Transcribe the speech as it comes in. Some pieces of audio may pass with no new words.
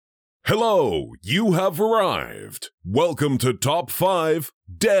Hello, you have arrived. Welcome to Top 5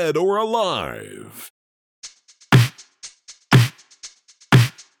 Dead or Alive.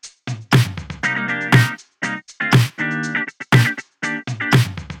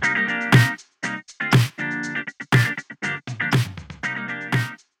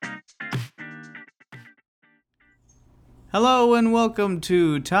 Hello and welcome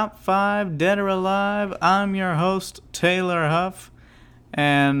to Top 5 Dead or Alive. I'm your host, Taylor Huff.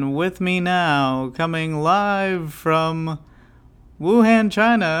 And with me now, coming live from Wuhan,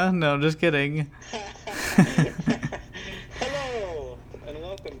 China. No, just kidding. Hello, and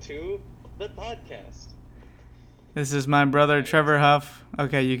welcome to the podcast. This is my brother, Trevor Huff.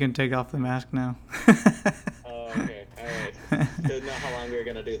 Okay, you can take off the mask now. Oh, okay, alright. Didn't know how long we were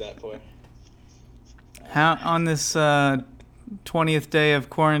going to do that for. How on this 20th day of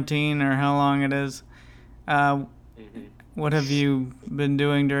quarantine, or how long it is, what have you been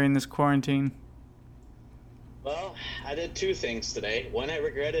doing during this quarantine? Well, I did two things today. One I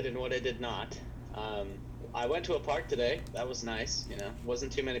regretted and one I did not. I went to a park today. That was nice,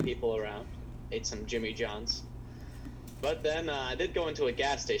 Wasn't too many people around. Ate some Jimmy John's. But then I did go into a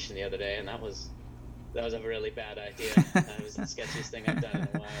gas station the other day, and that was a really bad idea. That was the sketchiest thing I've done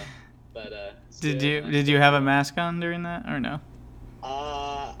in a while. But did you have a mask on during that, or no?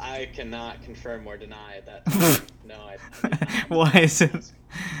 I cannot confirm or deny that. No, I did not. Why is it?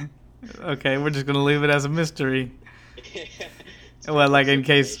 Okay, we're just gonna leave it as a mystery. Well, like in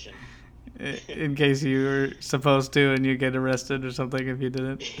case you were supposed to and you get arrested or something if you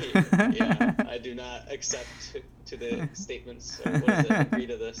didn't. Yeah, I do not accept to the statements. What is it? Agree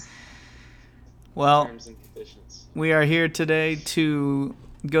to this. Well, terms and conditions. We are here today to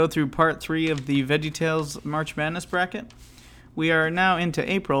go through part 3 of the VeggieTales March Madness bracket. We are now into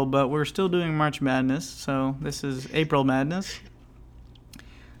April, but we're still doing March Madness, so this is April Madness.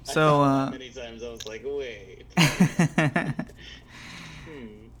 So, many times I was like, wait.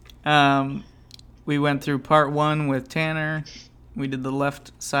 We went through part 1 with Tanner. We did the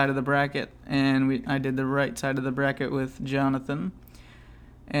left side of the bracket, and I did the right side of the bracket with Jonathan.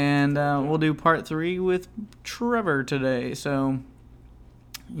 And we'll do part 3 with Trevor today. So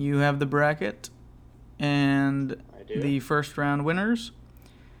you have the bracket and the first round winners.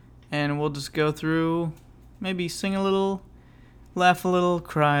 And we'll just go through, maybe sing a little, laugh a little,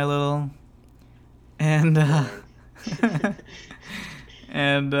 cry a little, and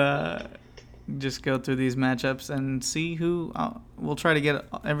just go through these matchups and see who. We'll try to get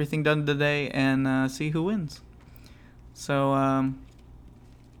everything done today and see who wins. So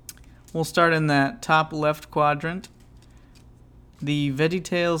we'll start in that top left quadrant. The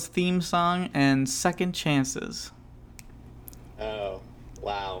VeggieTales theme song and Second Chances. Oh,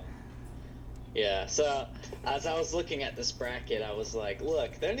 wow. Yeah, so as I was looking at this bracket, I was like,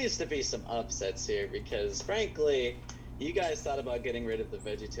 look, there needs to be some upsets here because, frankly, you guys thought about getting rid of the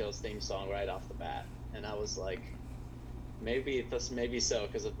VeggieTales theme song right off the bat. And I was like, maybe so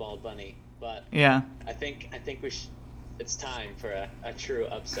because of Bald Bunny. But yeah, I think it's time for a true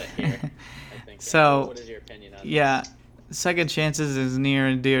upset here, I think. So, what is your opinion on this? Yeah, Second Chances is near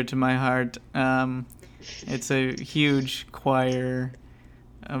and dear to my heart. It's a huge choir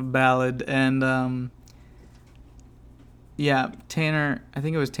ballad, and Tanner, I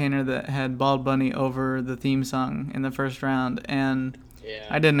think it was Tanner that had Bald Bunny over the theme song in the first round, and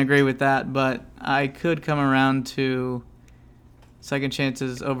I didn't agree with that, but I could come around to Second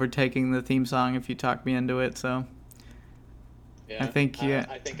Chances overtaking the theme song if you talk me into it, so yeah, I think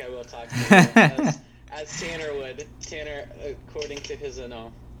I think I will talk to you as Tanner would. Tanner, according to his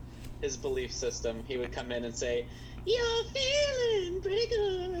belief system, he would come in and say, "You're feeling pretty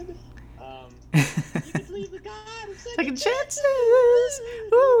good. You can leave the God of second chances.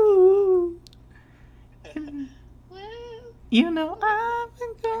 Ooh. Well,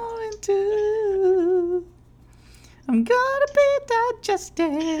 I'm gonna be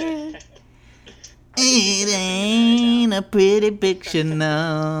digested. It ain't a pretty picture,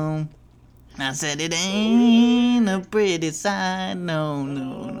 no. I said it ain't a pretty sight, no.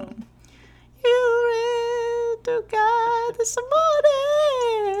 You ran to God this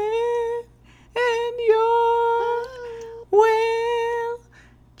morning, and you're well,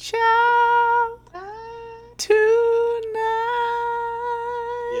 child, tonight.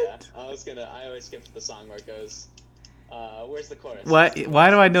 Yeah, I always skip the song where it goes, where's the chorus? Why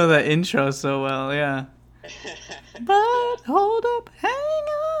do I know that intro so well? Yeah. But hold up, hang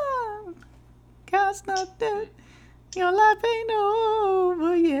on, God's not dead. Your life ain't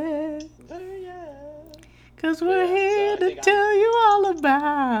over yet. Cause we're here to tell you all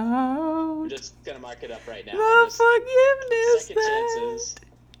about. I'm just gonna mark it up right now. The forgiveness Second chances.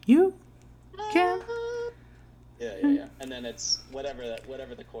 You and then it's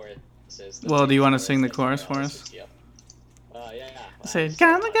whatever the chorus is. Well, do you want to sing the chorus for us? Yeah. Yeah. Say,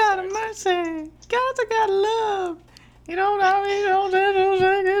 God's got a mercy, God's got a love. You don't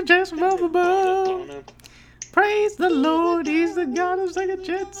have just above above. Praise the Lord, He's the God of second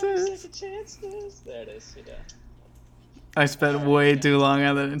chances. There it is. Yeah. I spent way too long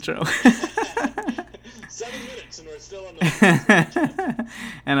on that intro. 7 minutes and we're still on the.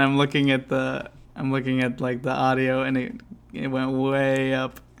 And I'm looking at like the audio, and it went way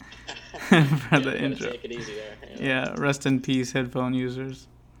up for the intro. Take it easy there. Yeah, rest in peace, headphone users.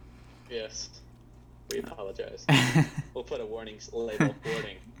 Yes, we apologize. We'll put a warning label.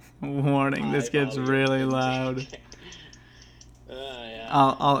 Warning, this gets really loud. Yeah.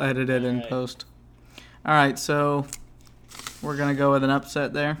 I'll edit it in post. All right, so we're gonna go with an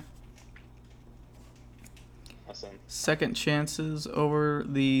upset there. Awesome. Second chances over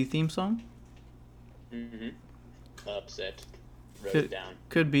the theme song. Upset. Wrote it down.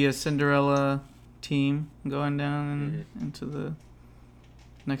 Could be a Cinderella team going down into the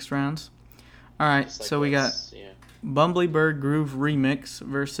next rounds. All right, Just like so we got Bumblebird Groove Remix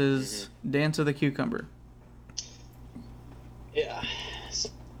versus Dance of the Cucumber. Yeah.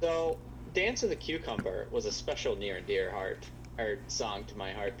 So, Dance of the Cucumber was a special near and dear song to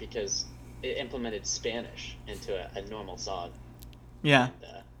my heart because it implemented Spanish into a normal song. Yeah.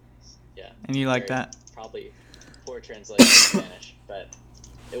 And, yeah. And you like that? Probably poor translation in Spanish, but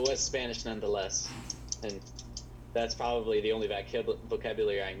it was Spanish nonetheless. And that's probably the only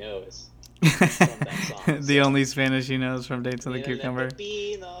vocabulary I know is from that song. The only Spanish he knows from Dance of the Cucumber.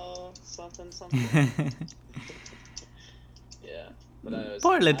 Something. Yeah. But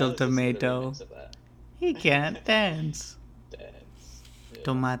Poor little tomato. He can't dance. Yeah.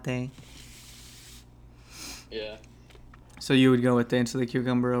 Tomate. Yeah. So you would go with Dance of the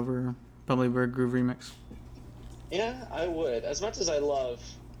Cucumber over Bumblebird Groove Remix? Yeah, I would. As much as I love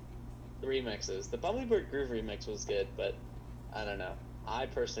the remixes, the Bumblebird Groove remix was good, but I don't know. I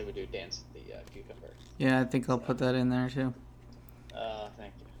personally would do Dance of the Cucumber. Yeah, I think I'll put that in there too.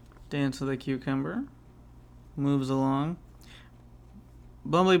 Thank you. Dance of the Cucumber moves along.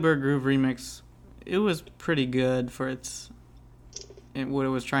 Bumblebird Groove Remix, it was pretty good for what it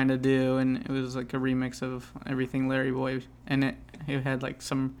was trying to do, and it was like a remix of everything Larry Boy, and it had like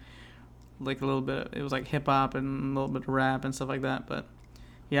some, like a little bit, it was like hip hop and a little bit of rap and stuff like that, but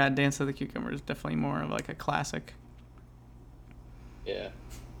yeah, Dance of the Cucumber is definitely more of like a classic. Yeah.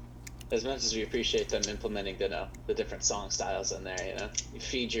 As much as we appreciate them implementing the different song styles in there, you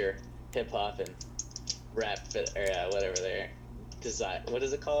feed your hip hop and rap or whatever their design. What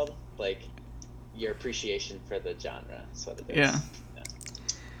is it called? Like your appreciation for the genre. That's what it is. Yeah.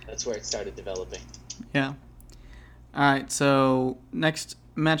 That's where it started developing. Yeah. All right. So next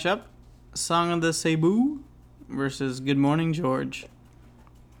matchup, Song of the Cebu versus Good Morning George.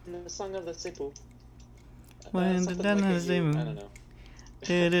 The Song of the Cebu. When the done is I don't know.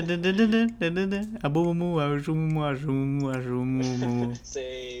 Say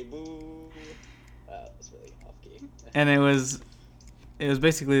boo. Wow, that's really off key. And it was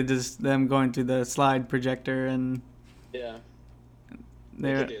basically just them going through the slide projector, and yeah,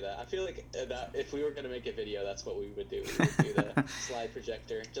 we could do that. I feel like that if we were gonna make a video, that's what we would do. We would do the slide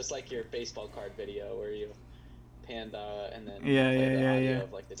projector, just like your baseball card video where you panned and then play the audio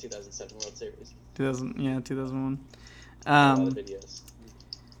of like the 2007 World Series. 2001. A lot of videos.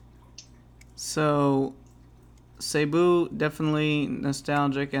 So, Cebu, definitely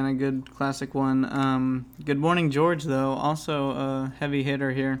nostalgic and a good classic one. Good Morning George, though, also a heavy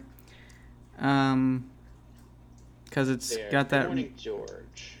hitter here. Because it's got that. Good Morning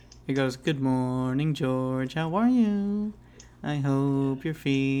George. It goes, Good morning, George, how are you? I hope you're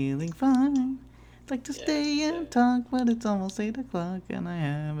feeling fine. Like to stay and talk, but it's almost 8 o'clock and I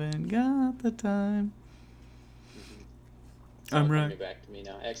haven't got the time. I'm right. Coming back to me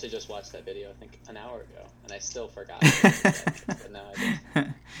now. I actually just watched that video, I think, an hour ago, and I still forgot. But now I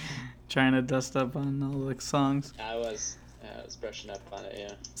did. Trying to dust up on all the songs. I was brushing up on it,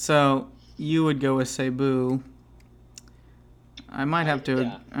 yeah. So you would go with Cebu. I might have to.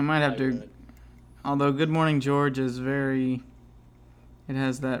 Would. Although Good Morning George is very. It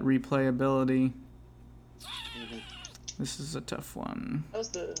has that replayability. Mm-hmm. This is a tough one.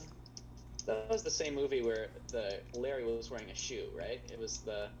 That was the same movie where Larry was wearing a shoe, right? It was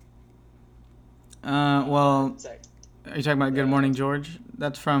the. Well, are you talking about Good Morning George?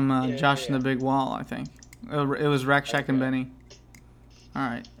 That's from Josh and the Big Wall, I think. It was Rack Shack and Benny. All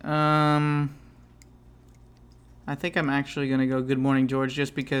right. I think I'm actually gonna go Good Morning George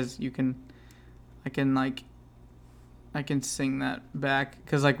just because I can sing that back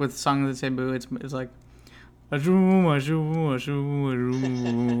because like with Song of the Cebu, it's like Like you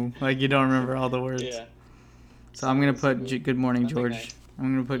don't remember all the words. Yeah. So I'm gonna put Good Morning Nothing George. nice.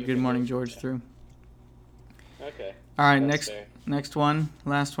 I'm gonna put You Good can Morning do- George yeah. through. Okay. All right, That's fair. next one,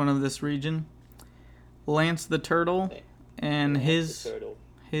 last one of this region. Lance the Turtle and Lance the Turtle.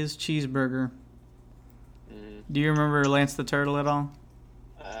 his cheeseburger. Mhm. Do you remember Lance the Turtle at all?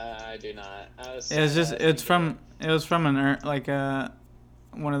 I do not. It was from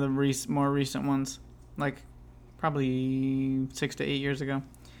one of the more recent ones, like probably 6 to 8 years ago,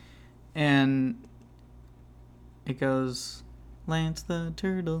 and it goes, Lance the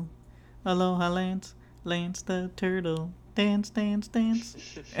Turtle, aloha Lance, Lance the Turtle, dance, dance, dance,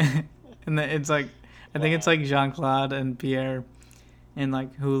 and it's like, I think it's like Jean-Claude and Pierre, in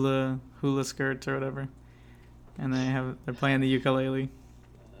like hula skirts or whatever, and they're playing the ukulele.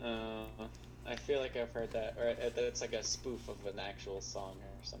 I feel like I've heard that, or it's like a spoof of an actual song or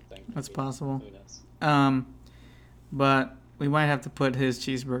something. That's Maybe. possible. Who knows? But we might have to put his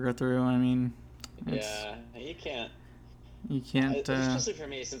cheeseburger through. I mean, Yeah, you can't. Especially for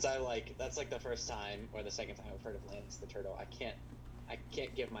me, since that's like the first time or the second time I've heard of Lance the Turtle. I can't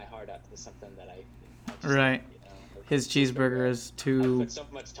give my heart out to something that I just, right. You know, His cheeseburger is too. I put so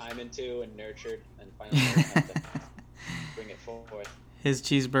much time into and nurtured, and finally have to bring it forth. His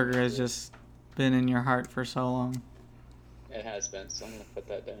cheeseburger has just been in your heart for so long. It has been, so I'm gonna put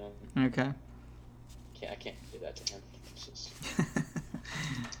that down. Okay. I can't do that to him. It's just...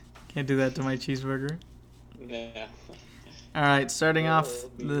 Can't do that to my cheeseburger. Yeah. All right, starting off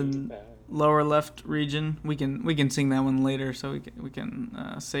the lower left region. We can sing that one later, so we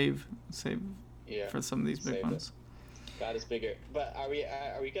can save for some of these big ones. God is bigger, but are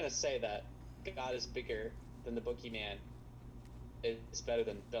we gonna say that God is bigger than the Boogeyman? It's better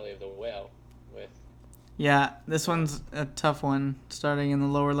than Belly of the Whale with. Yeah, this one's a tough one. Starting in the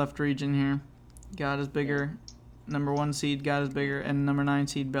lower left region here, God is bigger. Number 1 seed, God is bigger, and number 9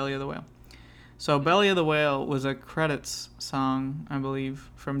 seed, Belly of the Whale. So Belly of the Whale was a credits song, I believe,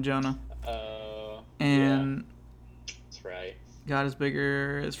 from Jonah. And yeah. That's right. God is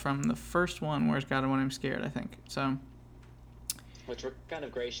Bigger is from the first one, Where's God When I'm Scared, I think. So, which were kind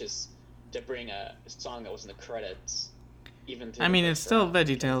of gracious to bring a song that was in the credits. I mean, it's still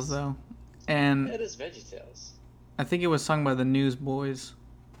VeggieTales, though. And it is VeggieTales. I think it was sung by the Newsboys.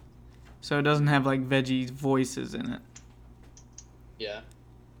 So it doesn't have, like, Veggie's voices in it. Yeah.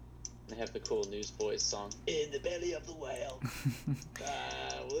 They have the cool Newsboys song. In the belly of the whale.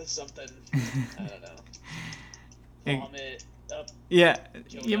 With something, I don't know. Vomit up. Yeah,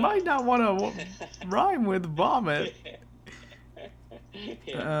 Jonah. You might not want to rhyme with vomit.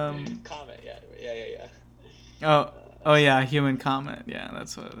 Yeah. Comet, yeah. Oh yeah, human comet. Yeah,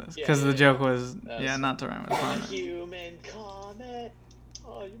 that's what it is. Because the joke was, not to rhyme with comet. Human comet.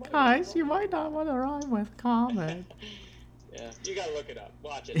 Oh, you might not want to rhyme with comet. Yeah, you gotta look it up.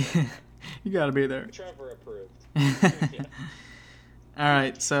 Watch it. You gotta be there. Trevor approved. Yeah. All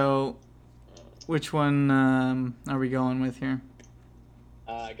right, so which one are we going with here?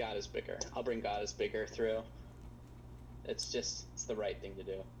 God is bigger. I'll bring God is bigger through. It's the right thing to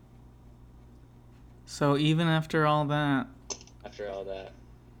do. So even after all that.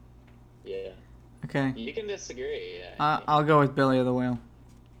 Yeah. Okay. You can disagree. Yeah. I'll go with Belly of the Whale.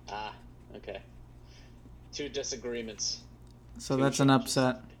 Okay. 2 disagreements. So that's an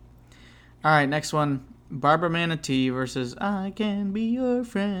upset. All right, next one. Barbara Manatee versus I Can Be Your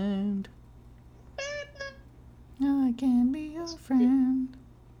Friend. I can be your friend.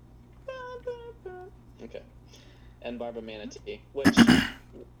 Okay. And Barbara Manatee, which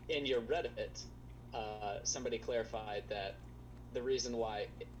in your Reddit, somebody clarified that the reason why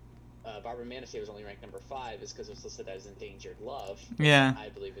Barbara Manatee was only ranked number 5 is because it was listed as Endangered Love. Yeah. I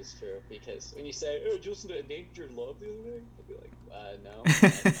believe is true, because when you say, "Oh, did you listen to Endangered Love the other day?" I'll be like, no, I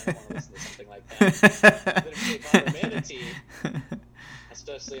don't want to listen to something like that. But if you say Barbara Manatee,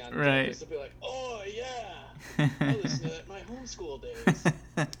 especially on campus, they'll be like, "Oh yeah, I listened to that in my homeschool days."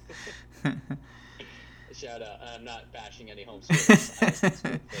 Shout out. I'm not bashing any homeschoolers. I was homeschooled for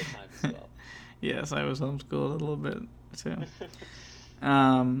a time as well. Yes, I was homeschooled a little bit too.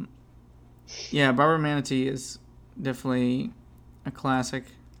 Yeah, Barbara Manatee is definitely a classic.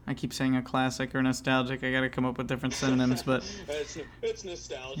 I keep saying a classic or nostalgic. I gotta come up with different synonyms, but it's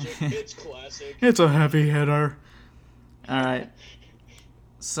nostalgic. It's classic. It's a heavy hitter. All right.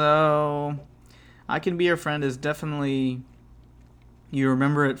 So, I Can Be Your Friend is definitely. You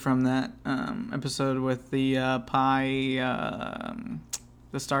remember it from that episode with the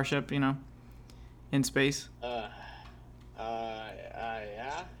the starship, in space. Yeah.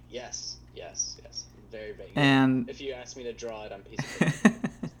 Yes. Very vague. And if you ask me to draw it on a piece of paper.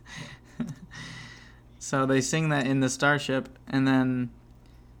 So they sing that in the Starship, and then...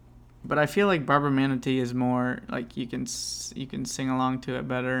 But I feel like Barbara Manatee is more, like, you can sing along to it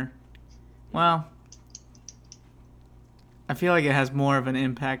better. Well, I feel like it has more of an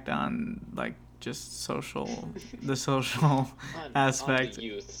impact on, like, just the social aspect. On the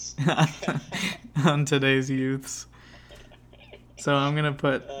youths. On today's youths. So I'm going to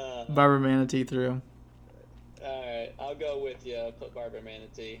put Barbara Manatee through. Alright, I'll go with you. I'll put Barbara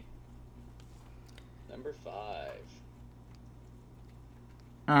Manatee. Number 5.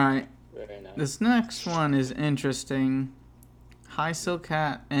 Alright. Very nice. This next one is interesting. High Silk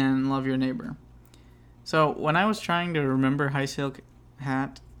Hat and Love Your Neighbor. So when I was trying to remember High Silk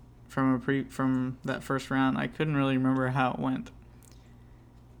Hat from that first round, I couldn't really remember how it went.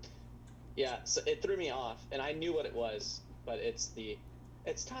 Yeah, so it threw me off, and I knew what it was, but it's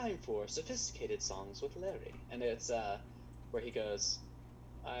time for Sophisticated Songs with Larry, and it's where he goes,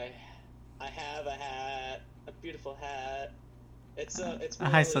 I have a hat, a beautiful hat. It's a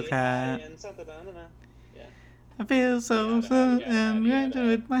High Silk Hat. And something, yeah. I feel so good and going to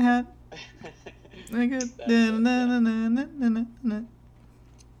with my hat. He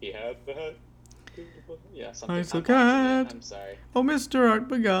had the hat. Yeah, something. High Silk Hat. I'm sorry. Oh, Mr. Art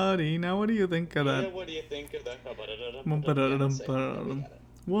Bugatti, now what do you think of Yeah, that? what do you think of that?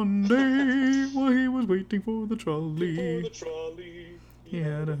 One day, while he was waiting for the trolley, For the trolley, he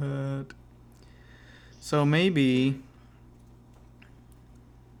had a hat. So maybe,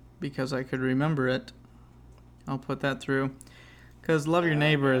 because I could remember it, I'll put that through. Because Love Your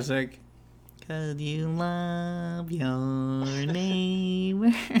Neighbor is like, could you love your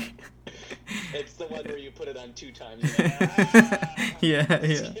neighbor? It's the one where you put it on 2 times. Yeah.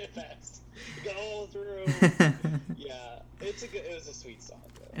 Go through. Yeah, it was a sweet song.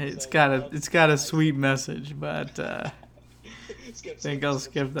 Though. It's got a sweet message, but I think I'll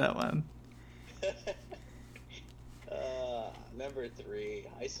skip that one. Number 3,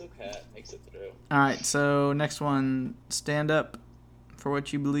 High Silk Hat makes it through. All right, so next one, Stand Up for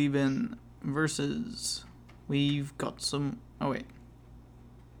What You Believe In versus We've Got Some... Oh, wait.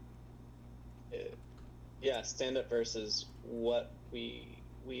 Yeah, Stand Up versus What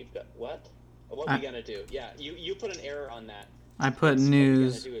We've Got... What? What We Gonna Do? Yeah, you put an error on that. I put It's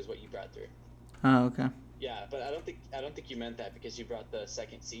news. What We Gonna Do is what you brought through. Oh, okay. Yeah, but I don't think you meant that because you brought the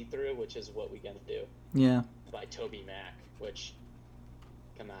second C through, which is What We Gonna Do. Yeah. By Toby Mac, which...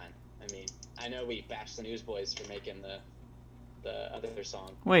 Come on. I mean, I know we bashed the Newsboys for making the other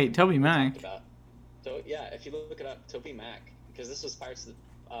song. Wait, Toby Mac? So, yeah, if you look it up, Toby Mac, because this was Pirates of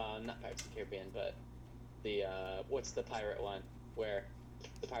the... not Pirates of the Caribbean, but the... what's the pirate one? Where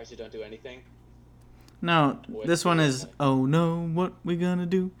the pirates who don't do anything? No, this one is, oh no, what we gonna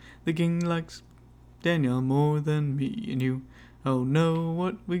do? The king likes Daniel more than me and you. Oh no,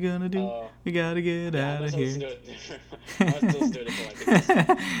 what we gonna do? We gotta get out of here. I was supposed to do it until I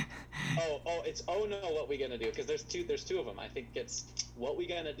could it's Oh No, What We Gonna Do? Because there's two of them. I think it's What We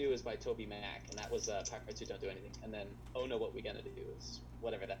Gonna Do is by Toby Mac, and that was Pirates Who Don't Do Anything. And then Oh No, What We Gonna Do is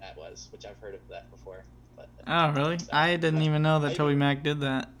whatever that was, which I've heard of that before. But, oh, really? I didn't even know that Toby Mac did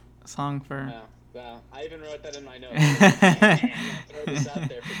that song for... Oh, well, I even wrote that in my notes. I'm gonna throw this out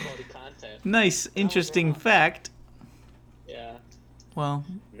there for quality content. Nice, interesting fact. Yeah. Well,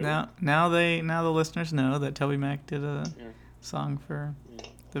 now the listeners know that Toby Mac did a song for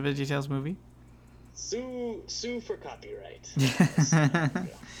the VeggieTales movie. Sue for copyright.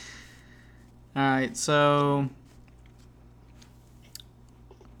 All right, so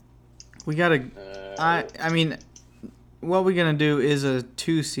we gotta. I mean, What We Gonna Do is a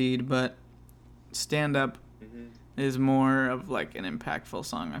 2 seed, but Stand Up is more of like an impactful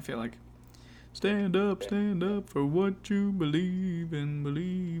song. I feel like. Stand up for what you believe in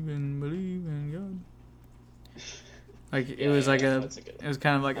God. Like it was like it was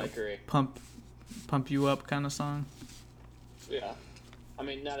kind of like a pump you up kind of song. Yeah, I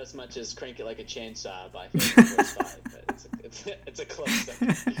mean not as much as Crank It Like a Chainsaw by Force 5, but it's a close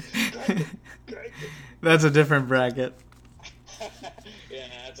second. That's a different bracket. Yeah,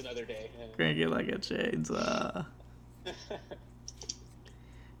 that's another day. Crank It Like a Chainsaw.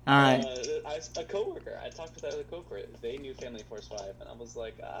 All right. A coworker. I talked with a coworker. They knew Family Force 5, and I was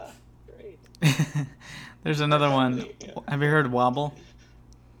like, great. There's another one. Yeah. Have you heard Wobble?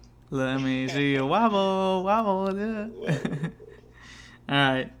 Let me see you wobble. Yeah.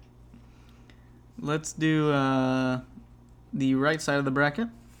 All right. Let's do the right side of the bracket,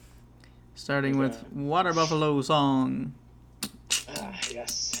 starting with Water Buffalo Song.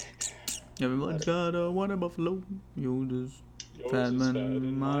 Yes. Everyone's got a water buffalo. Fat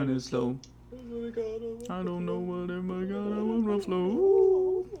man, mine is slow. I don't know what everybody got a water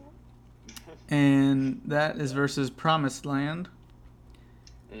buffalo. And that is versus Promised Land.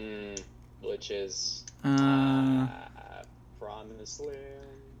 Which is Promised Land.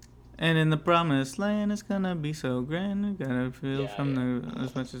 And in the Promised Land, it's gonna be so grand. We gotta feel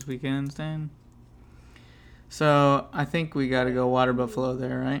as much as we can stand. So I think we gotta go Water Buffalo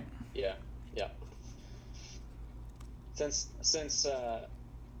there, right? Yeah. Since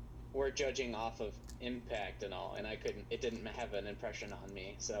we're judging off of impact and all, and it didn't have an impression on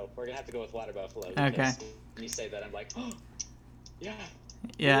me, so we're gonna have to go with Water Buffalo. Okay. When you say that, I'm like, oh, yeah.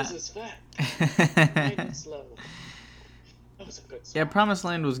 Yeah. This is fat. Slow. That was a good song. Yeah, Promised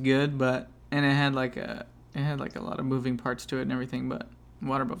Land was good, and it had like a lot of moving parts to it and everything. But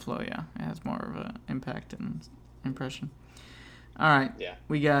Water Buffalo, yeah, it has more of an impact and impression. All right. Yeah.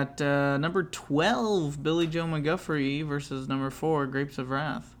 We got number 12, Billy Joe McGuffrey versus number 4, Grapes of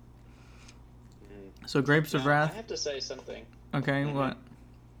Wrath. So Grapes of Wrath. I have to say something. Okay, what?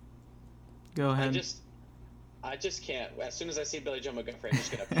 Go ahead. I just can't. As soon as I see Billy Joe McGuffrey, I'm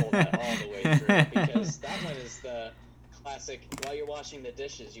just gonna pull that all the way through because that one is the classic. While you're washing the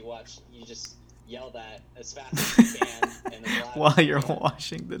dishes, you just yell that as fast as you can and as loud while as you you're can.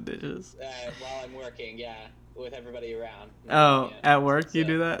 washing the dishes. While I'm working, yeah, with everybody around. Oh, Yeah. at work you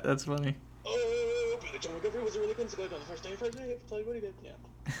do that? That's funny. Oh, Billy Joe McGuffrey was a really good on the first day. Tell you what he did. Yeah.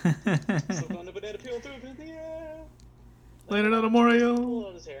 Slipped on the banana peel through in the air. Landed on a Mario. Pull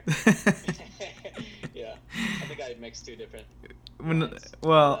out his hair. Yeah, I think I mixed two different.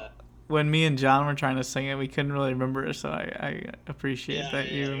 When me and John were trying to sing it, we couldn't really remember it, so I appreciate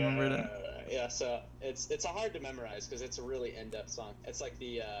that you remembered it. Yeah, so it's hard to memorize because it's a really in-depth song. It's like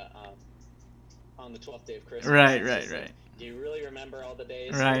the on the 12th day of Christmas. Right. Like, do you really remember all the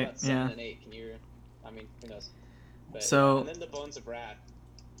days? Right. About 7 and 8. Can you? I mean, who knows? But, so. And then the Bones of Wrath.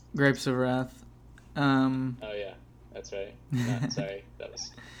 Grapes of Wrath. Oh yeah, that's right. No, sorry, that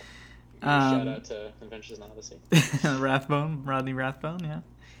was. Shout out to Adventures in Odyssey. Rodney Rathbone, yeah.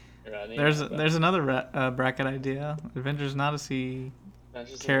 Rodney There's another bracket idea. Adventures in Odyssey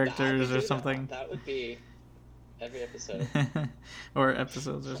characters or something. That would be every episode. Or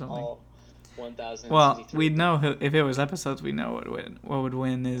episodes or something. All 1,063. Well, we'd know if it was episodes. We know what would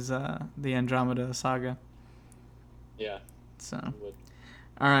win is the Andromeda Saga. Yeah. So,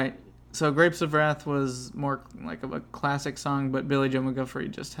 all right. So Grapes of Wrath was more like of a classic song, but Billy Joe McGuffrey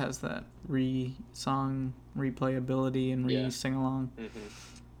just has that song replayability and sing along,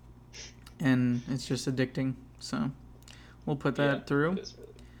 and it's just addicting. So we'll put that through. It is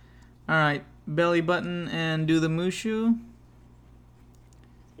really... All right, Belly Button and Do the Mushu.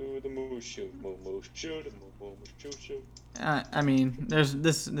 Do the Mushu, Mushu. I mean, there's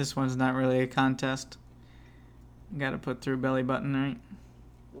this one's not really a contest. Got to put through Belly Button, right?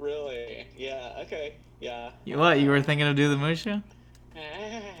 Really? Yeah. Okay. Yeah. What? You were thinking of Do the Mushu?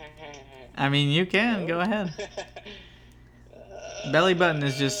 I mean, you can. Go ahead. Belly Button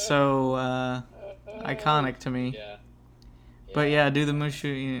is just so iconic to me. Yeah. But yeah, Do the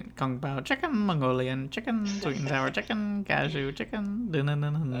Mushu, Kung Pao chicken, Mongolian chicken, sweet and sour chicken, cashew chicken. That's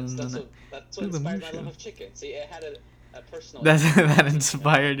what inspired my love of chicken. See, it had a personal. That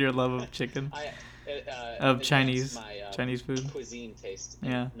inspired your love of chicken. Of Chinese food. Cuisine taste.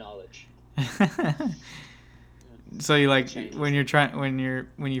 And knowledge. So you like when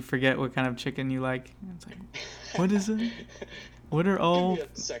you forget what kind of chicken you like. It's like, what is it? What are all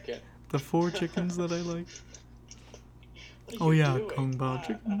the 4 chickens that I like? Oh yeah, Kung Pao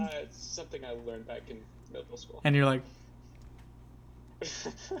chicken. It's something I learned back in middle school. And you're like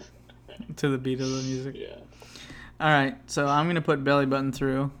to the beat of the music. Yeah. All right, so I'm gonna put Belly Button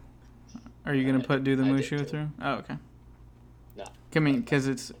through. Are you gonna put Do the Mushu through? Oh, okay. No. I mean,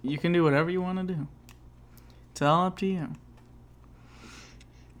 because you can do whatever you want to do. It's all up to you.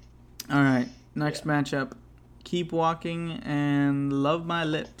 All right, next matchup: Keep Walking and Love My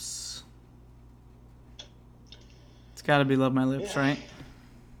Lips. It's got to be Love My Lips, right?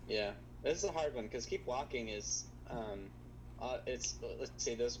 Yeah, this is a hard one because Keep Walking is let's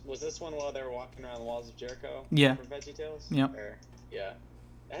see, was this one while they were walking around the walls of Jericho? Yeah. For VeggieTales. Yep. Yeah.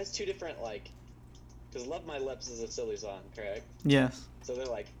 It has 2 different, because Love My Lips is a silly song, correct? Yes. So they're,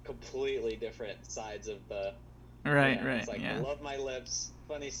 completely different sides of the... Right. It's the Love My Lips,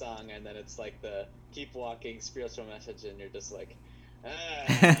 funny song, and then it's, the Keep Walking, spiritual message, and you're just like,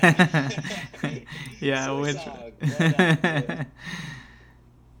 yeah, silly which... song.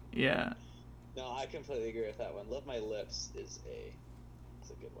 Yeah. No, I completely agree with that one. Love My Lips is a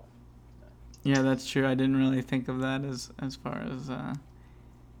good one. Yeah, that's true. I didn't really think of that as far as...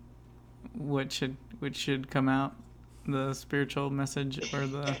 which should come out, the spiritual message or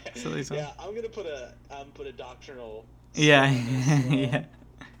the silly song? Yeah, I'm gonna put a doctrinal. Yeah, yeah.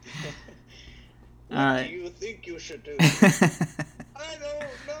 What right. do you think you should do? I don't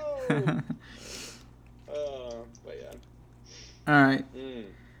know. But yeah. All right. Mm.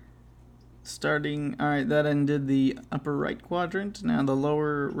 Starting. All right, that ended the upper right quadrant. Now the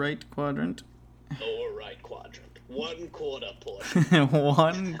lower right quadrant. Lower right quadrant. 1/4 portion.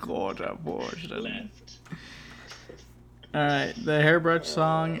 1/4 portion. Left. All right, the hairbrush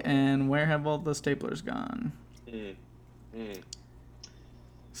song and Where Have All the Staplers Gone?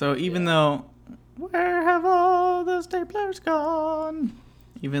 So even though Where Have All the Staplers Gone?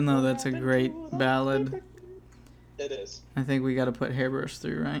 Even though that's a great ballad, It is. I think we got to put hairbrush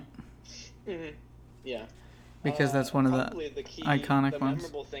through, right? Mm-hmm. Yeah. Because that's one of the iconic the ones. The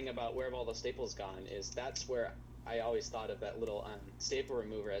memorable thing about Where Have All the Staples Gone is that's where I always thought of that little staple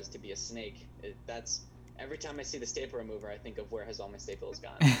remover as to be a snake. That's every time I see the staple remover, I think of Where Has All My Staples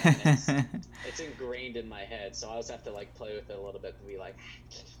Gone. And it's ingrained in my head, so I always have to like play with it a little bit to be like.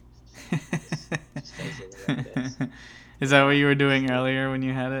 Just basically what it is. Is that what you were doing earlier when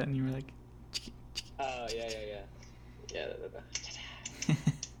you had it and you were like? Oh yeah.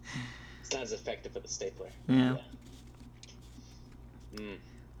 It's not as effective with the stapler. Yeah.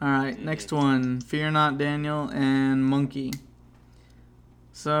 All right, next one. Fear Not Daniel and Monkey.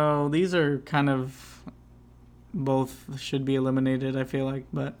 So these are kind of both should be eliminated, I feel like,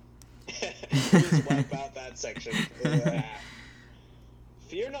 but. Just wipe out that section.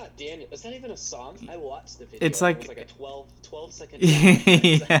 Fear Not Daniel. Is that even a song? I watched the video. It's like it was like a 12 second.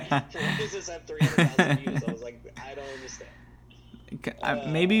 Yeah. Why does this have 300,000 views? I was like, I don't understand.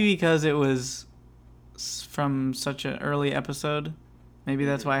 Maybe because it was from such an early episode. Maybe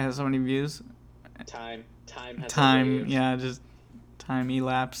that's why it has so many views. Time has just time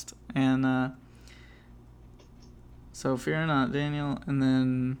elapsed. And so Fear Not Daniel and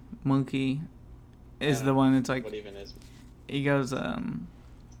then Monkey is the one. It's like, what even is? He goes,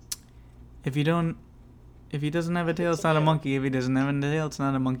 if he doesn't have a tail, it's not a monkey. If he doesn't have a tail, it's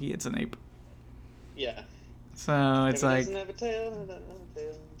not a monkey, it's an ape. Yeah. So it's like. Doesn't have a tail,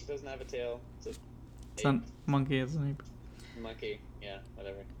 doesn't have a tail. It's not monkey, it's an ape. Monkey, yeah,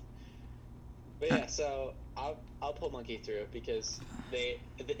 whatever. But yeah, so I'll pull Monkey through because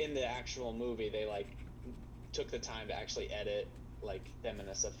in the actual movie they like took the time to actually edit like them in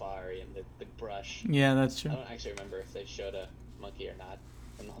a safari and the brush. Yeah, that's true. I don't actually remember if they showed a monkey or not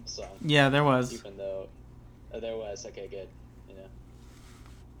in the song. Yeah, there was. Even though there was. Okay, good.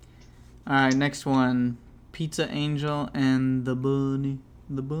 All right, next one. Pizza Angel and the bunny.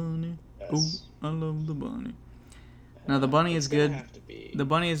 The bunny. Yes. Oh, I love the bunny. Now the bunny is good. The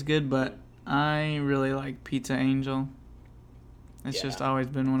bunny is good, but I really like Pizza Angel. It's just always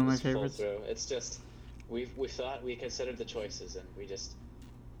been one of my favorites. It's just we thought we considered the choices and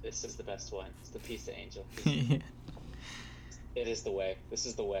this is the best one. It's the Pizza Angel. Yeah. It is the way. This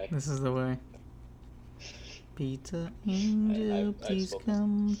is the way. This is the way. Pizza Angel, please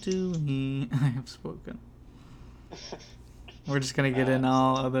come to me. I have spoken. We're just gonna get in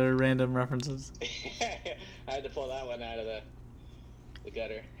all other random references. I had to pull that one out of the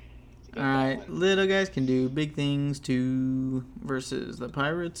gutter. Alright, little guys can do big things too versus the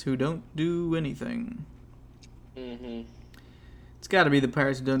pirates who don't do anything. Mm-hmm. It's gotta be the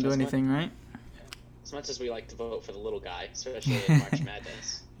pirates who don't do anything, right? As much as we like to vote for the little guy, especially in March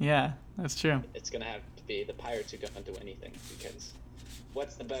Madness. Yeah, that's true. It's gonna have to be the pirates who don't do anything because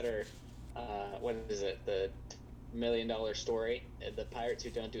what's the better, what is it, the $1 million story? The pirates who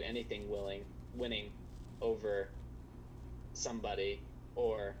don't do anything winning over somebody,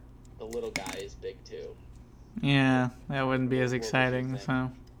 or the little guy is big too. Yeah, that wouldn't be as exciting,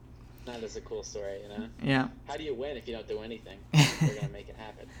 so. Not as a cool story, Yeah. How do you win if you don't do anything? We're gonna make it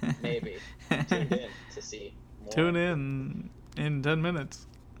happen. Maybe. Tune in to see more. Tune in 10 minutes.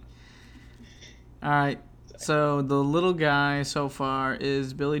 Alright, so the little guy so far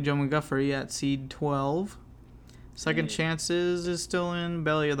is Billy Joe McGuffrey at seed 12. Second Chances is still in.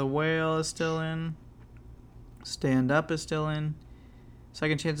 Belly of the Whale is still in. Stand Up is still in.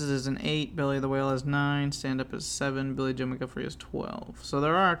 Second Chances is an 8. Belly of the Whale is 9. Stand Up is 7. Billy Joe McGuffrey is 12. So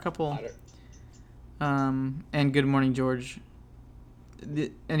there are a couple. And Good Morning George.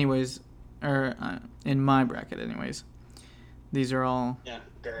 Anyways, or in my bracket, anyways. These are all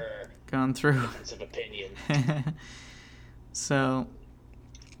gone through. Difference of opinion. So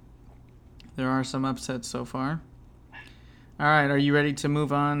there are some upsets so far. All right, are you ready to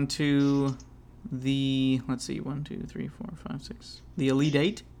move on to the, let's see, 1, 2, 3, 4, 5, 6, the Elite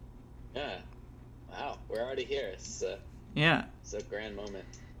Eight? Yeah. Wow, we're already here. It's a grand moment.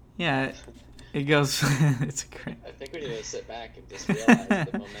 Yeah, it goes, it's a great. I think we need to sit back and just realize the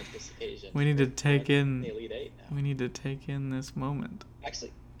momentous occasion. We need to take in the Elite Eight now. We need to take in this moment.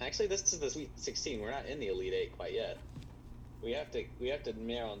 Actually, Actually, this is the Sweet 16. We're not in the Elite 8 quite yet. We have to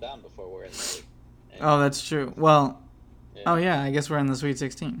narrow them down before we're in the Elite. Oh, that's true. Well, Yeah. oh yeah, I guess we're in the Sweet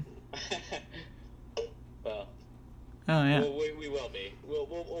 16. Well. Oh yeah. We will be.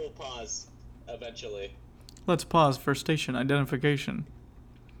 We'll pause eventually. Let's pause for station identification.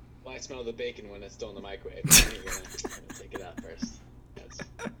 Well, I smell the bacon when it's still in the microwave. I'm gonna take it out first.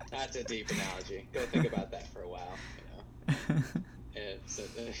 That's a deep analogy. Go think about that for a while. And so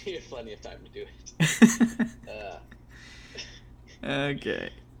you have plenty of time to do it. Okay.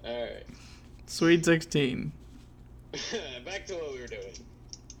 All right. Sweet 16. Back to what we were doing.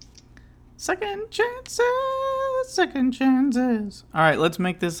 Second chances. All right, let's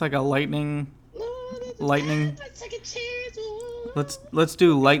make this like a lightning. Let's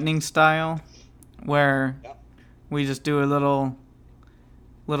do lightning style, where we just do a little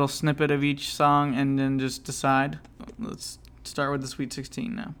snippet of each song and then just decide. Let's start with the Sweet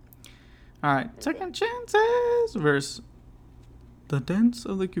 16 now. All right, okay. Second chances versus the dance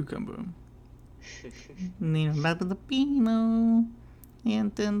of the cucumber.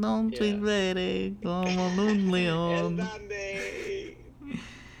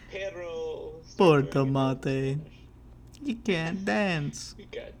 Por tomate. You can't dance. You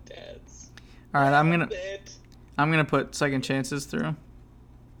can't dance. All right, I'm gonna put second chances through.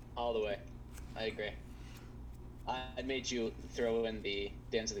 All the way. I agree. I made you throw in the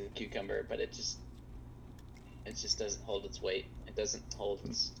dance of the cucumber, but it just doesn't hold its weight. It doesn't hold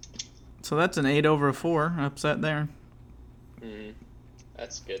its. So that's an 8/4 upset there.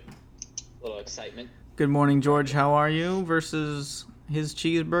 That's good. A little excitement. Good morning, George. How are you? Versus his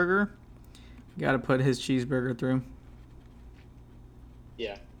cheeseburger. Got to put his cheeseburger through.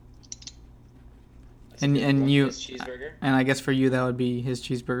 Yeah. And you. His cheeseburger. And I guess for you that would be his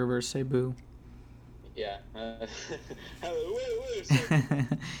cheeseburger versus Cebu. Yeah. No,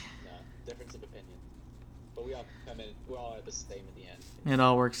 difference of opinion. But we all come in. We all are the same in the end. It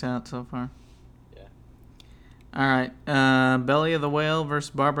all works out so far. Yeah. All right. Belly of the Whale versus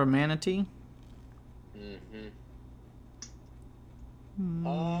Barbara Manatee.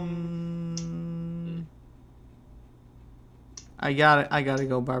 I gotta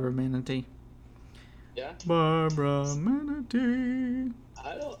go Barbara Manatee. Yeah. Barbara Manatee.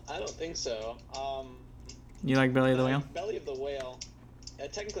 I don't think so. You like Belly of the Whale? Belly of the Whale.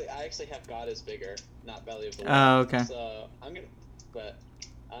 Technically, I actually have God is bigger, not Belly of the Whale. Oh, okay. So but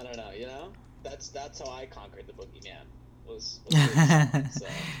I don't know. You know, that's how I conquered the boogeyman. So.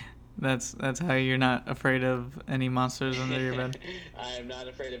 That's how you're not afraid of any monsters under your bed. I am not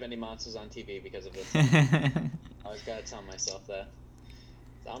afraid of any monsters on TV because of this. I always gotta tell myself that.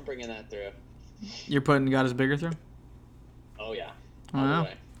 So I'm bringing that through. You're putting God is bigger through? Oh yeah. Wow.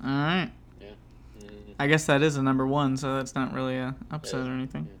 All right. Yeah. I guess that is a number 1, so that's not really a upset or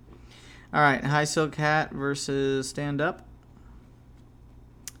anything. All right, High Silk Hat versus Stand Up.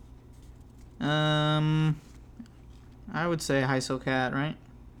 I would say High Silk Hat, right?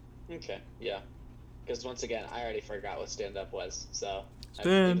 Okay, yeah. Because once again, I already forgot what Stand Up was, so.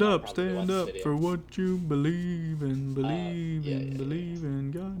 Stand up for what you believe in, believe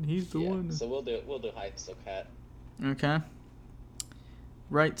in God. He's the one. So we'll do High Silk Hat. Okay.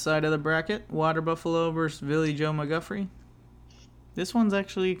 Right side of the bracket, Water Buffalo versus Billy Joe McGuffrey. This one's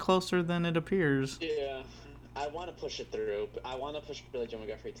actually closer than it appears. Yeah, I want to push it through. I want to push Billy Joe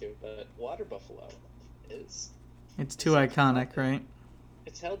McGuffrey too, but Water Buffalo is. It's too iconic, right?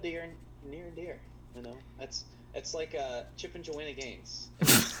 It's held near and dear. You know, it's like Chip and Joanna Gaines.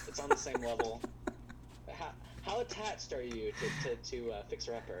 It's on the same level. How attached are you to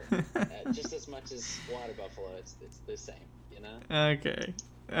Fixer Upper? Just as much as Water Buffalo, it's the same. You know? Okay.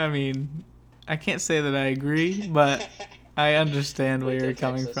 I mean, I can't say that I agree, but I understand where you're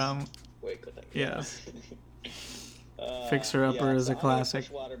coming from. Yeah. Fixer Upper is a classic.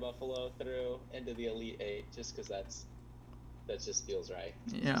 Push Water Buffalo through into the Elite 8 just because that just feels right.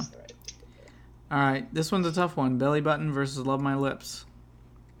 Yeah. Right. All right, this one's a tough one. Belly Button versus Love My Lips.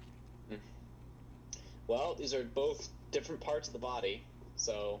 Well, these are both different parts of the body,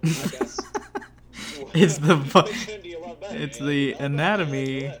 so I guess. It's the which one do you love better, it's man? the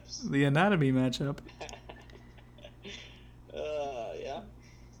anatomy matchup. Yeah.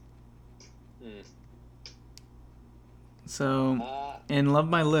 So in Love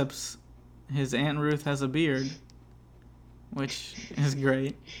My Lips, his Aunt Ruth has a beard, which is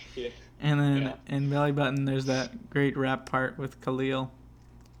great. Yeah. And then in Belly Button, there's that great rap part with Khalil,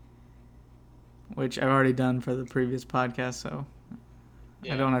 which I've already done for the previous podcast, so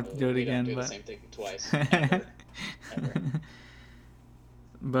I don't have to do it again. Don't do but the same thing twice. Ever.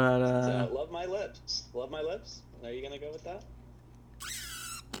 But so, Love My Lips. Are you gonna go with that?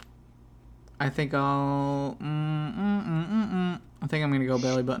 I think I'll. I think I'm gonna go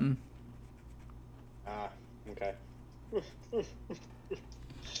belly button. Okay.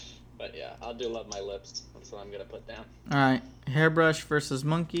 But yeah, I'll do Love My Lips. That's what I'm gonna put down. All right, hairbrush versus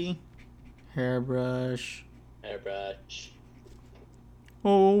monkey. Hairbrush. Hairbrush.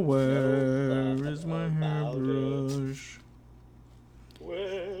 Oh, where is my hairbrush?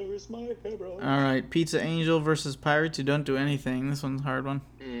 Where is my hairbrush? All right, Pizza Angel versus Pirates who don't do anything. This one's a hard one.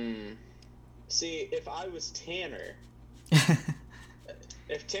 See, if I was Tanner,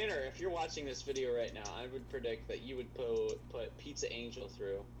 if you're watching this video right now, I would predict that you would put Pizza Angel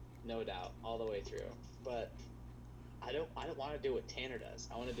through, no doubt, all the way through. But I don't want to do what Tanner does.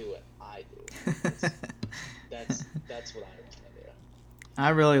 I want to do what I do. That's what I want to do.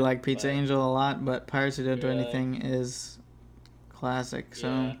 I really like Pizza Angel a lot, but Pirates Who Don't Do Anything is classic. So.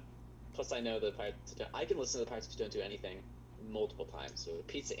 Yeah. Plus, I know the Pirates. I can listen to the Pirates Who Don't Do Anything multiple times. So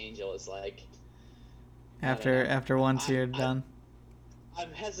Pizza Angel is like. After once you're done.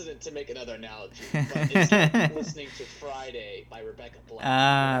 I'm hesitant to make another analogy, but it's like listening to Friday by Rebecca Black.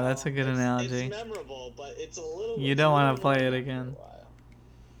 That's a good analogy. It's memorable, but it's a little. You don't want to play it again.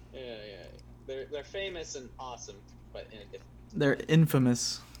 Yeah. They're famous and awesome, but in a different. They're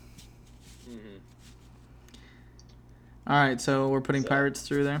infamous. Mm-hmm. All right, so we're putting Pirates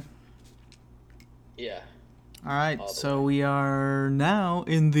through there. Yeah. All right, so we are now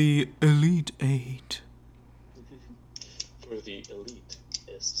in the Elite Eight. For the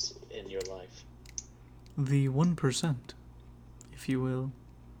elitists in your life. The 1%, if you will.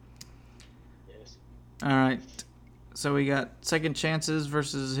 Yes. All right, so we got Second Chances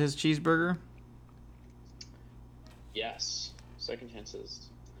versus His Cheeseburger. Yes. Second Chances.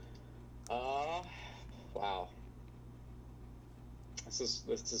 Wow. This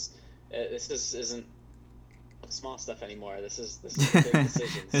isn't small stuff anymore. This is big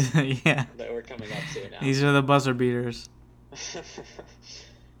decisions yeah. that we're coming up to now. These are the buzzer beaters.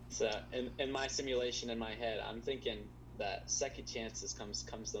 So in my simulation in my head, I'm thinking that Second Chances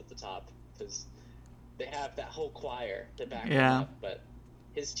comes at the top because they have that whole choir to back them up. But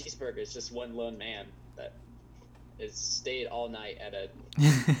His Cheeseburger is just one lone man that is stayed all night at a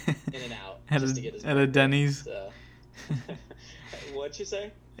In-N-Out just to get his burger. A Denny's. So. What'd you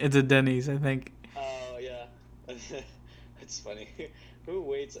say? It's a Denny's, I think. Oh yeah, that's funny. Who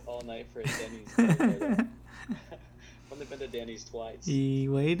waits all night for a Denny's? I've only been to Denny's twice. He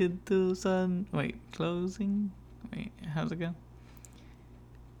waited till closing. Wait, how's it go?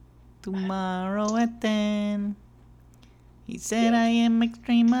 Tomorrow at 10. He said I am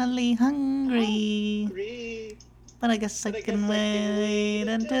extremely hungry. But I guess I can wait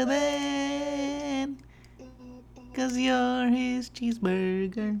until then. 'Cause you're his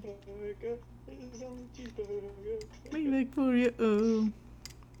cheeseburger. Bring back for you.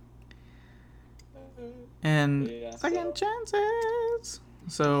 And second chances.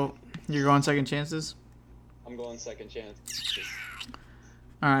 So you're going second chances? I'm going second chance.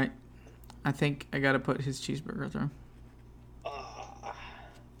 All right. I think I gotta put His Cheeseburger through.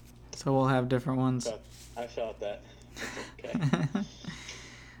 So we'll have different ones. I felt that. Okay.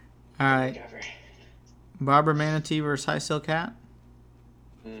 All right. Barber Manatee versus High Silk Hat.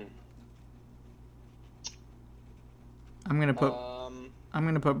 I'm gonna put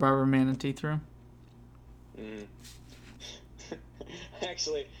Barber Manatee through.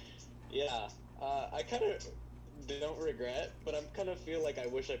 Actually, yeah. I kind of don't regret, but I'm kind of feel like I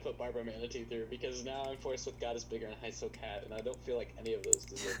wish I put Barber Manatee through because now I'm forced with God is Bigger and High Silk Hat, and I don't feel like any of those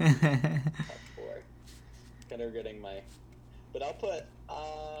deserve to be top 4. Kind of regretting but I'll put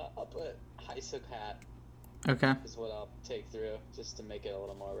High Silk Hat. Okay. Is what I'll take through just to make it a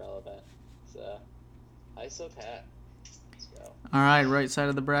little more relevant. So, High Silk Hat. Let's go. All right, right side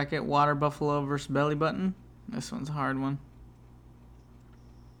of the bracket: Water Buffalo versus Belly Button. This one's a hard one.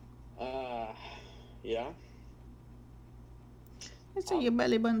 Yeah. They say your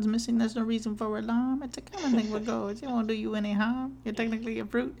belly button's missing. There's no reason for alarm. It's a common thing with goats. It won't do you any harm. You're technically a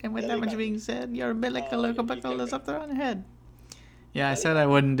fruit, and with that much being said, your umbilical is up there on your head. Yeah, I said I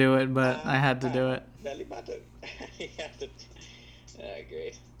wouldn't do it, but I had to do it. Belly button. You have to.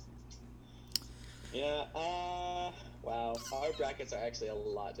 Great. Yeah. Wow. Our brackets are actually a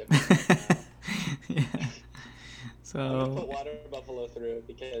lot different right now. Yeah. So. I'm gonna put Water Buffalo through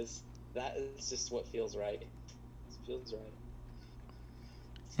because that is just what feels right. It feels right.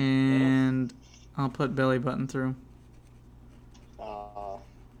 And I'll put Belly Button through. Wow.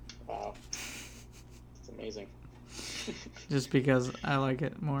 It's amazing. Just because I like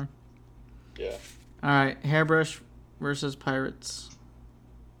it more. Yeah. All right, Hairbrush versus Pirates.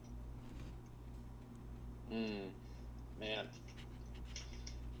 Man.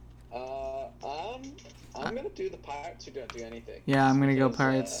 I'm gonna do the Pirates Who Don't Do Anything. Yeah, I'm gonna go because,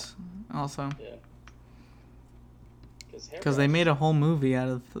 Pirates also. Yeah. Because they made a whole movie out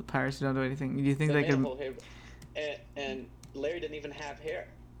of the Pirates Who Don't Do Anything. Do you think they made a could? whole hair... and Larry didn't even have hair.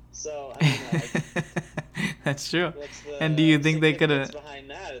 So I mean, like, that's true. That's the And do you think they could have? Behind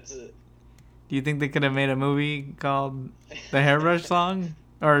that, it's a... Do you think they could have made a movie called The Hairbrush Song?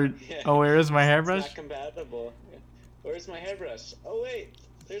 Or Yeah. Oh, Where Is My Hairbrush? It's not compatible. Yeah. Where's my hairbrush? Oh wait,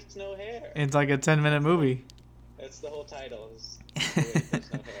 there's no hair. It's like a 10-minute movie. That's the whole title. Is, oh, wait,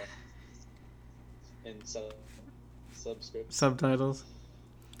 there's no hair. In subscript. Subtitles.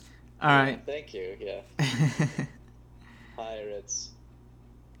 All right. Yeah, thank you. Yeah. Pirates.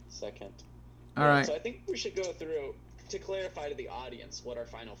 Second. All right. So I think we should go through to clarify to the audience what our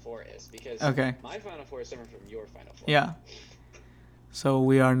final four is, because Okay. my final four is different from your final four. Yeah. So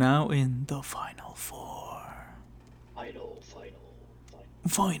we are now in the final four.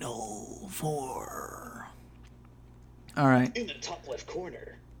 Final four. All right. In the top left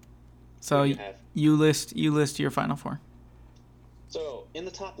corner. So you have? you list your final four. So in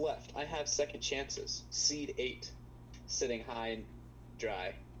the top left, I have Second Chances, Seed 8, sitting high and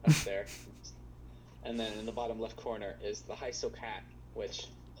dry up there. And then in the bottom left corner is the High So Cat, which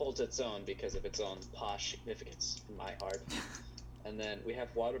holds its own because of its own posh significance in my heart. And then we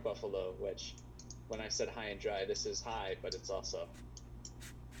have Water Buffalo, which, when I said high and dry, this is high, but it's also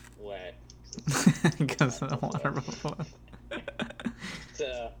wet. Because of the Water Buffalo.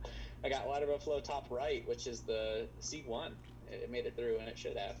 So I got Water Buffalo top right, which is the Seed 1. It made it through, and it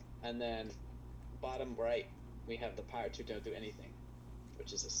should have. And then bottom right, we have the Pirates Who Don't Do Anything,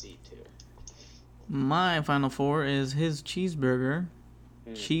 which is a Seed 2. My final four is his cheeseburger,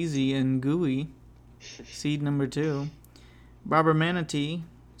 cheesy and gooey, seed number 2. Barber Manatee,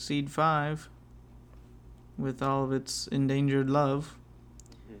 seed 5, with all of its endangered love.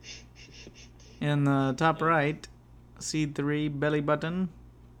 In the top right, seed 3, Belly Button,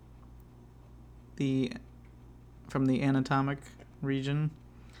 from the anatomic region.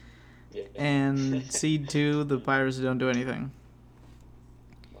 Yeah. And seed 2, the Pirates Who Don't Do Anything.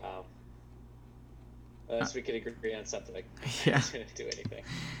 Wow. Unless we could agree on something like Yeah. didn't do anything.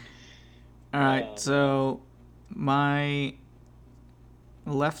 All right, so my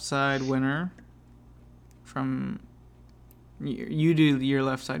left side winner from you do your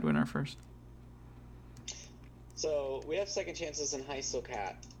left side winner first. So we have Second Chances and High So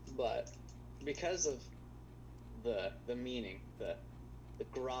Cat, but because of the meaning, the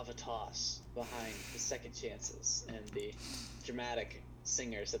gravitas behind the Second Chances and the dramatic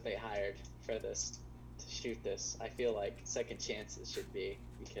singers that they hired for this to shoot this, I feel like Second Chances should be,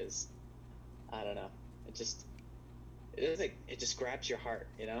 because I don't know, it just grabs your heart,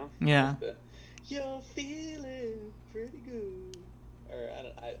 you know? Yeah. You're feeling pretty good. Or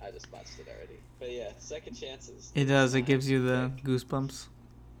I just botched it already. But yeah, Second Chances. It does. It gives you the goosebumps.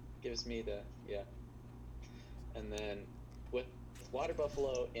 Gives me the, yeah. And then with Water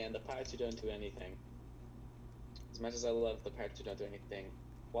Buffalo and the Pirates Who Don't Do Anything, as much as I love the Pirates Who Don't Do Anything,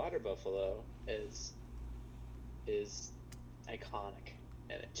 Water Buffalo is iconic,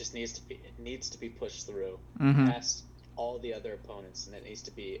 and it just needs to be pushed through past all the other opponents, and it needs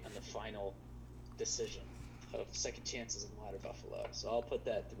to be on the final decision of Second Chances and Water Buffalo. So I'll put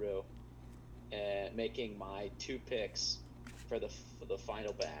that through, and making my 2 picks for the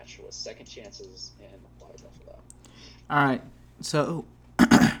final batch was Second Chances and Water Buffalo. All right. So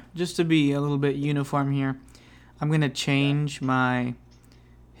just to be a little bit uniform here, I'm going to change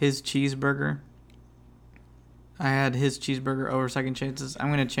his cheeseburger. I had his cheeseburger over Second Chances.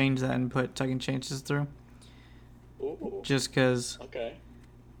 I'm going to change that and put Second Chances through. Ooh. Just because Okay.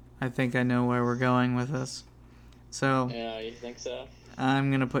 I think I know where we're going with this. So Yeah, you think so? I'm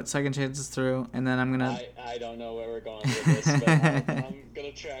going to put Second Chances through, and then I'm going to... I don't know where we're going with this, but I'm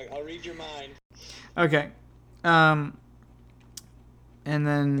going to try. I'll read your mind. Okay. And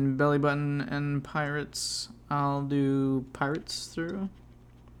then Belly Button and Pirates, I'll do Pirates through.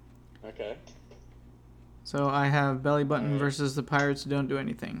 Okay. So I have Belly Button versus the Pirates Who Don't Do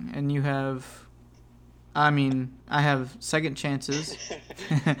Anything. And you have... I have Second Chances.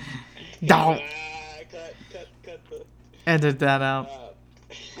 Don't Cut the... edit that out.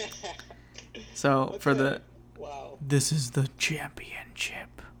 So for the... Wow. This is the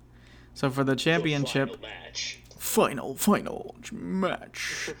championship. So for the championship... Final Final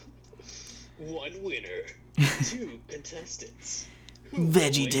match. 1 winner, 2 contestants.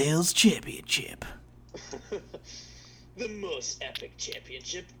 VeggieTales Championship. The most epic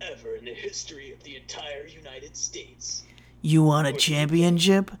championship ever in the history of the entire United States. You want a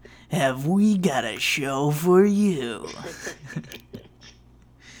championship? Have we got a show for you?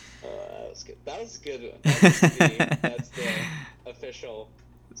 That was That's good. That was a good one. That's me. That's the official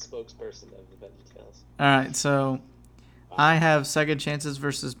spokesperson of the VeggieTales. All right, so I have Second Chances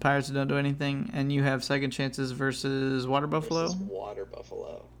versus Pirates Who Don't Do Anything, and you have Second Chances versus Water Buffalo. Versus Water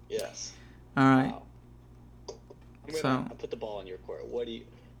Buffalo. Yes. All right. Wow. I'm gonna put the ball in your court. What do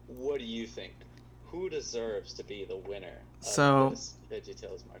you think? Who deserves to be the winner of this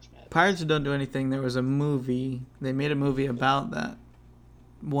VeggieTales March Madness? Pirates Who Don't Do Anything, there was a movie. They made a movie about that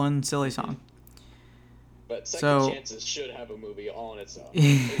one silly song. But Second Chances should have a movie all on its own.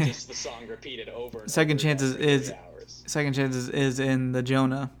 It's just the song repeated over and Second over Chances every 3 hours. Second Chances is in the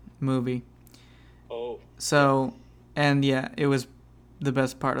Jonah movie. Oh. So, and yeah, it was the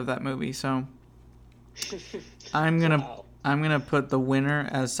best part of that movie. So, I'm gonna put the winner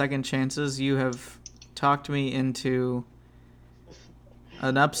as Second Chances. You have talked me into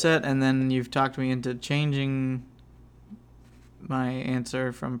an upset, and then you've talked me into changing my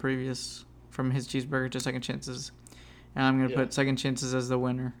answer from his cheeseburger to Second Chances. And I'm gonna put Second Chances as the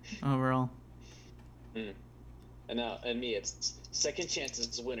winner overall. And me, it's Second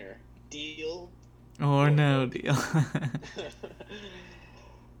Chances winner. Deal or no deal.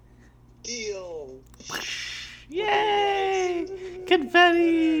 Deal. Yay!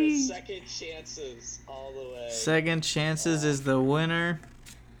 Confetti! Second Chances all the way. Second Chances is the winner.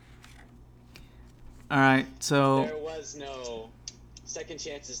 Alright, so... There was no... Second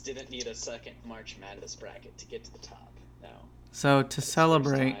Chances didn't need a second March Madness bracket to get to the top. No. So to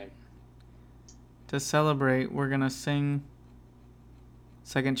celebrate, we're gonna sing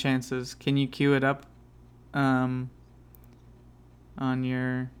Second Chances. Can you cue it up on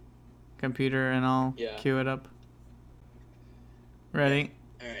your computer, and I'll cue it up? Ready?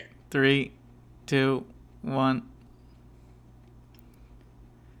 All right. 3, 2, 1.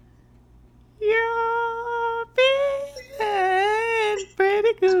 You're feeling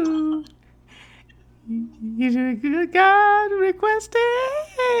pretty good. You God requested.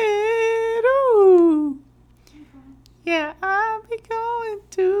 Ooh. Yeah, I'll be going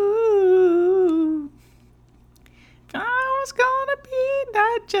to. If I was gonna be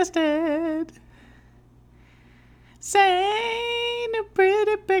digested. Ain't a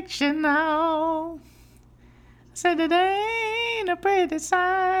pretty picture now. Said it ain't a pretty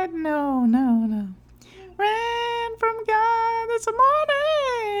sight. No, no, no. Ran from God this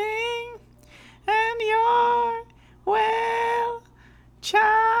morning, and you're well,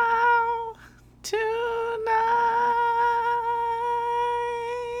 child, tonight.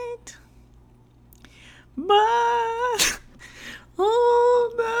 But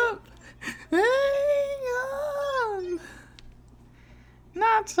hold up, hang on,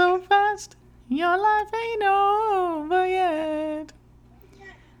 not so fast. Your life ain't over yet.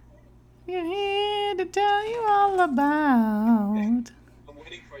 We're here to tell you all about I'm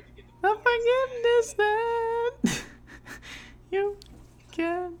waiting for it to get the forgiveness that you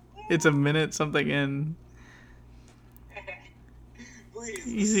can. It's a minute something in. Please.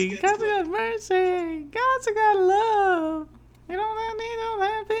 Easy. God's got mercy. God's got love. You don't need no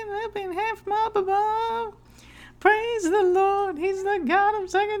helping hand from up above. Praise the Lord. He's the God of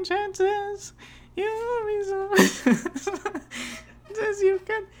second chances. You says you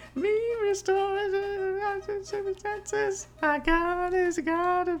can be restored. Second chances. Our God is a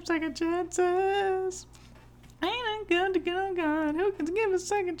God of second chances. Ain't it good to go, God? Who can give a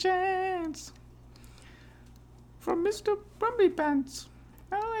second chance? From Mr. Brumby Pants.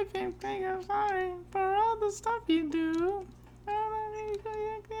 Oh, if you think I'm sorry for all the stuff you do.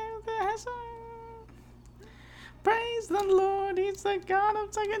 Praise the Lord, He's the God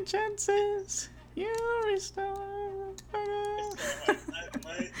of second chances. You restore.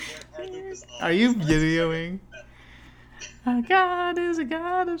 Are you videoing? Our God is a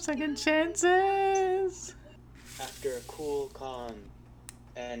God of second chances. After a cool, calm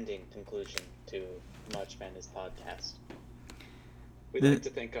ending conclusion to March Madness podcast, we'd like to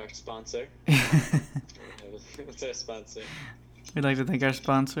thank our sponsor. What's our sponsor? We'd like to thank our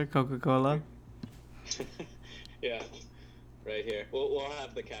sponsor, Coca-Cola. Yeah, right here. We'll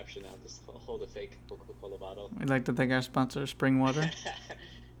have the caption now. Just hold a fake Coca-Cola bottle. We'd like to thank our sponsor, Spring Water.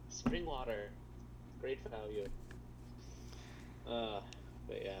 Spring Water, great value. But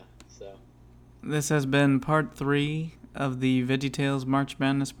yeah, so. This has been part 3 of the VeggieTales March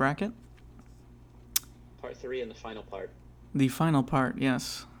Madness bracket. Part 3 and the final part. The final part,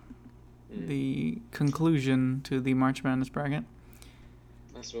 yes. The conclusion to the March Madness bracket.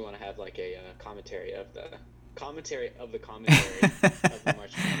 Unless we want to have like a commentary of the commentary of the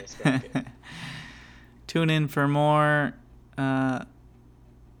March Madness bracket. Tune in for more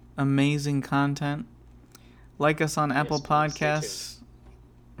amazing content. Like us on Apple Podcasts.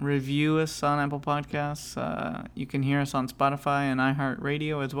 review us on Apple Podcasts. You can hear us on Spotify and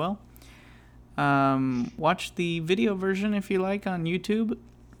iHeartRadio as well. Watch the video version if you like on YouTube.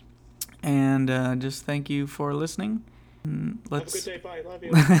 And just thank you for listening. Let's... Have a good day. Bye. Love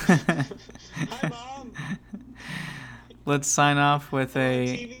you. Hi, Mom. Let's sign off with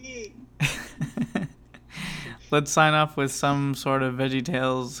TV. Let's sign off with some sort of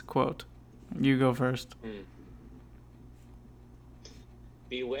VeggieTales quote. You go first.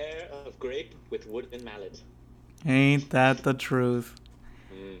 Beware of grape with wooden mallet. Ain't that the truth?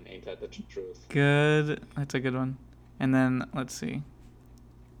 Ain't that the truth? Good. That's a good one. And then, let's see.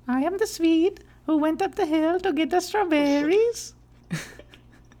 I am the Swede who went up the hill to get the strawberries.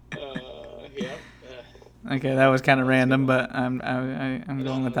 Yep. Okay, that was kind of random, but I'm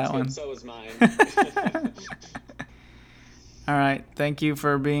going with that one. So was mine. All right. Thank you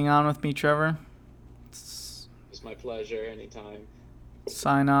for being on with me, Trevor. It's my pleasure anytime.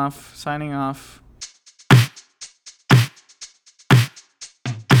 Signing off.